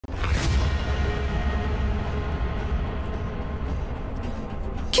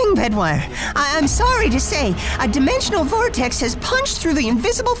King Bedwire, I'm sorry to say, a dimensional vortex has punched through the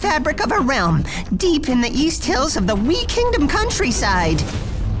invisible fabric of our realm, deep in the East Hills of the Wee Kingdom countryside.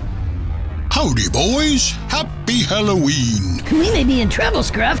 Howdy, boys. Happy Halloween. We may be in trouble,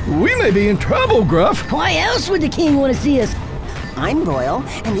 Scruff. We may be in trouble, Gruff. Why else would the king want to see us? I'm Royal,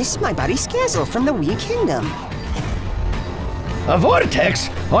 and this is my buddy Scazzle from the Wee Kingdom. A vortex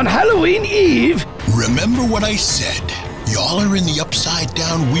on Halloween Eve? Remember what I said. Y'all are in the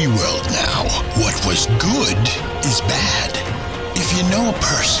upside-down Wee world now. What was good is bad. If you know a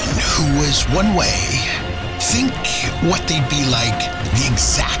person who was one way, think what they'd be like the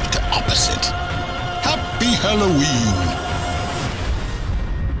exact opposite. Happy Halloween!